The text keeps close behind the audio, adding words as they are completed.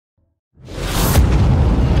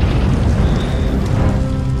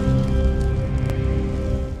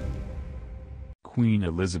Queen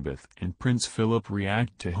Elizabeth and Prince Philip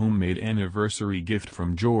react to homemade anniversary gift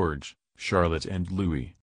from George, Charlotte and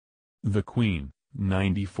Louis. The Queen,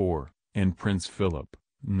 94, and Prince Philip,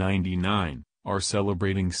 99, are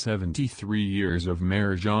celebrating 73 years of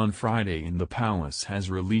marriage on Friday, and the palace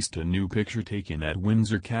has released a new picture taken at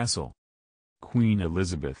Windsor Castle. Queen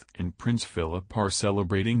Elizabeth and Prince Philip are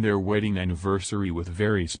celebrating their wedding anniversary with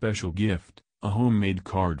very special gift, a homemade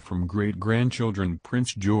card from great-grandchildren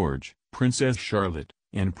Prince George, Princess Charlotte,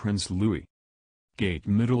 and Prince Louis. Kate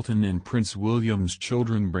Middleton and Prince William's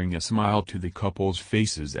children bring a smile to the couple's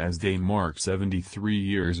faces as they mark 73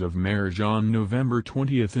 years of marriage on November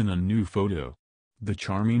 20 in a new photo. The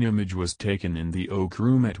charming image was taken in the Oak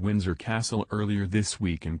Room at Windsor Castle earlier this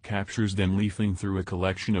week and captures them leafing through a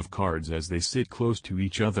collection of cards as they sit close to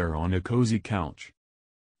each other on a cozy couch.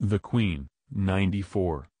 The Queen,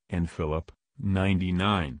 94, and Philip,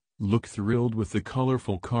 99, look thrilled with the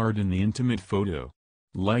colorful card in the intimate photo.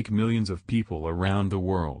 Like millions of people around the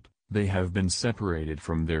world, they have been separated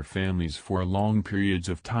from their families for long periods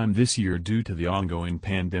of time this year due to the ongoing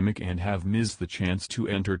pandemic and have missed the chance to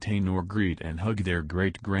entertain or greet and hug their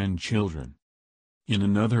great-grandchildren. In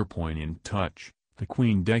another poignant touch, the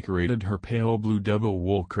Queen decorated her pale blue double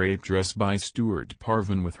wool crepe dress by Stuart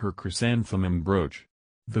Parvin with her chrysanthemum brooch.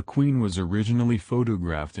 The Queen was originally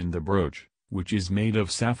photographed in the brooch, which is made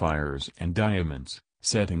of sapphires and diamonds,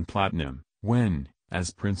 set in platinum, when,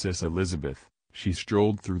 as Princess Elizabeth, she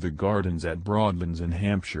strolled through the gardens at Broadlands in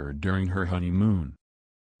Hampshire during her honeymoon.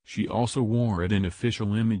 She also wore it in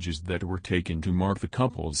official images that were taken to mark the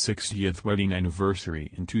couple's 60th wedding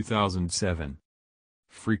anniversary in 2007.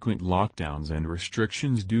 Frequent lockdowns and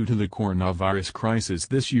restrictions due to the coronavirus crisis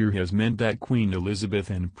this year has meant that Queen Elizabeth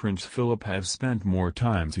and Prince Philip have spent more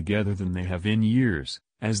time together than they have in years,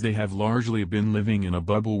 as they have largely been living in a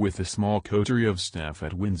bubble with a small coterie of staff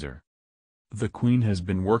at Windsor. The Queen has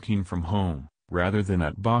been working from home, rather than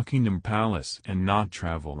at Buckingham Palace and not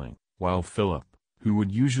traveling, while Philip, who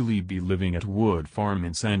would usually be living at Wood Farm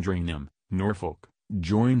in Sandringham, Norfolk,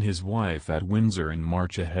 joined his wife at Windsor in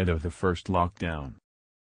March ahead of the first lockdown.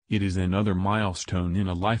 It is another milestone in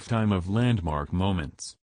a lifetime of landmark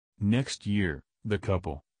moments. Next year, the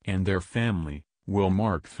couple, and their family, will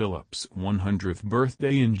mark Philip's 100th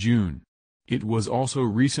birthday in June. It was also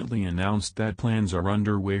recently announced that plans are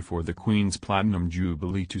underway for the Queen's Platinum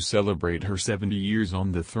Jubilee to celebrate her 70 years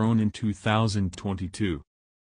on the throne in 2022.